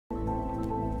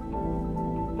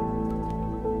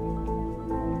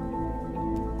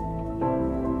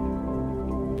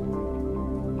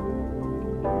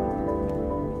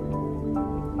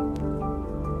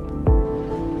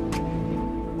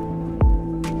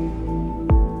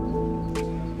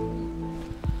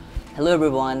Hello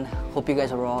everyone, hope you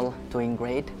guys are all doing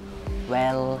great.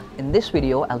 Well, in this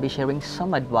video I'll be sharing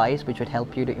some advice which would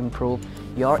help you to improve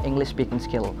your English speaking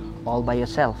skill all by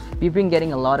yourself. We've been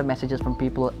getting a lot of messages from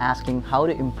people asking how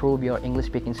to improve your English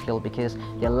speaking skill because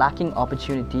they're lacking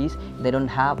opportunities, they don't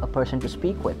have a person to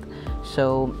speak with.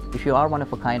 So if you are one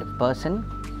of a kind of person,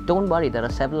 don't worry, there are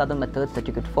several other methods that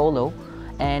you could follow.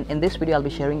 And in this video I'll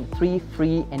be sharing 3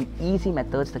 free and easy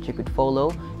methods that you could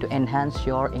follow to enhance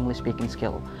your English speaking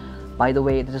skill. By the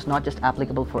way, this is not just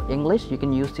applicable for English, you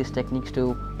can use these techniques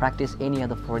to practice any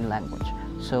other foreign language.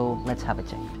 So let's have a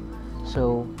check.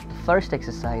 So the first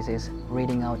exercise is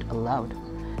reading out aloud,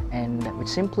 and which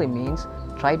simply means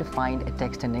try to find a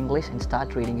text in English and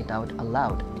start reading it out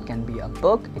aloud. It can be a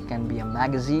book, it can be a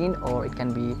magazine, or it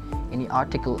can be any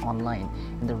article online.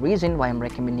 And the reason why I'm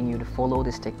recommending you to follow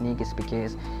this technique is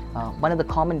because one of the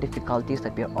common difficulties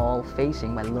that we are all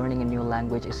facing while learning a new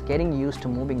language is getting used to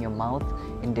moving your mouth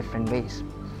in different ways.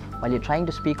 While you're trying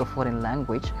to speak a foreign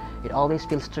language, it always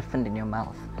feels stiffened in your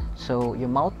mouth. So your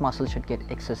mouth muscle should get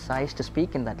exercised to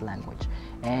speak in that language.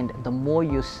 And the more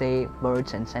you say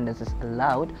words and sentences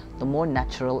aloud, the more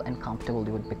natural and comfortable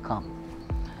you would become.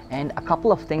 And a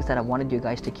couple of things that I wanted you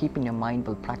guys to keep in your mind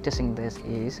while practicing this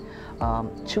is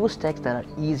choose texts that are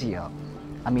easier.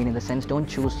 I mean, in the sense, don't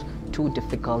choose too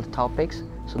difficult topics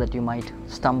so that you might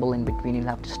stumble in between, you'll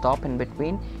have to stop in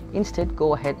between. Instead,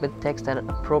 go ahead with texts that are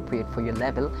appropriate for your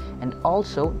level, and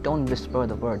also don't whisper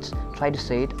the words. Try to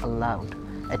say it aloud.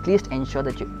 At least ensure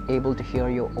that you're able to hear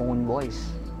your own voice.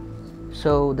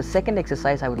 So the second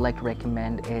exercise I would like to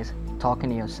recommend is talking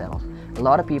to yourself. A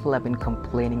lot of people have been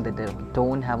complaining that they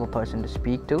don't have a person to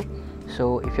speak to.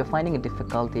 So if you're finding a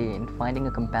difficulty in finding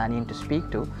a companion to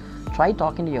speak to, try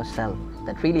talking to yourself.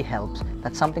 That really helps.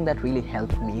 That's something that really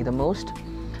helped me the most.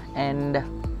 And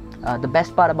the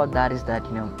best part about that is that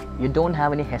you don't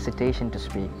have any hesitation to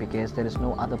speak because there is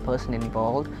no other person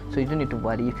involved, so you don't need to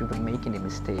worry if you would make any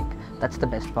mistake. That's the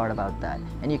best part about that.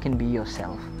 And you can be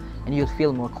yourself and you'll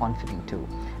feel more confident too.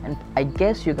 And I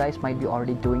guess you guys might be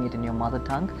already doing it in your mother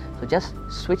tongue, so just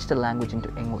switch the language into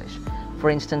English.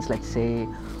 For instance, let's say,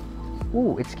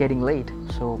 ooh, it's getting late,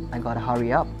 so I gotta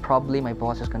hurry up. Probably my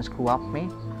boss is gonna screw up me.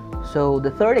 So the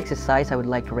third exercise I would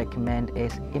like to recommend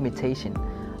is imitation.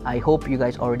 I hope you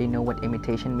guys already know what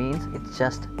imitation means. It's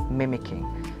just mimicking.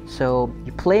 So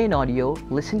you play an audio,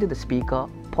 listen to the speaker,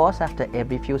 pause after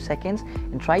every few seconds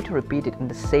and try to repeat it in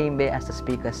the same way as the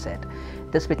speaker said.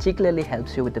 This particularly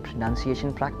helps you with the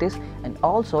pronunciation practice, and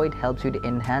also it helps you to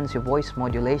enhance your voice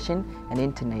modulation and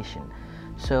intonation.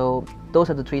 So those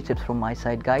are the 3 tips from my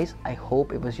side, guys. I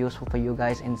hope it was useful for you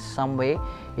guys in some way.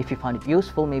 If you found it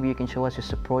useful, maybe you can show us your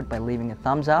support by leaving a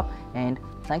thumbs up, and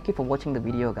thank you for watching the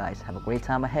video, guys. Have a great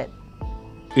time ahead.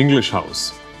 English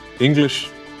House. English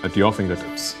at your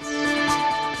fingertips.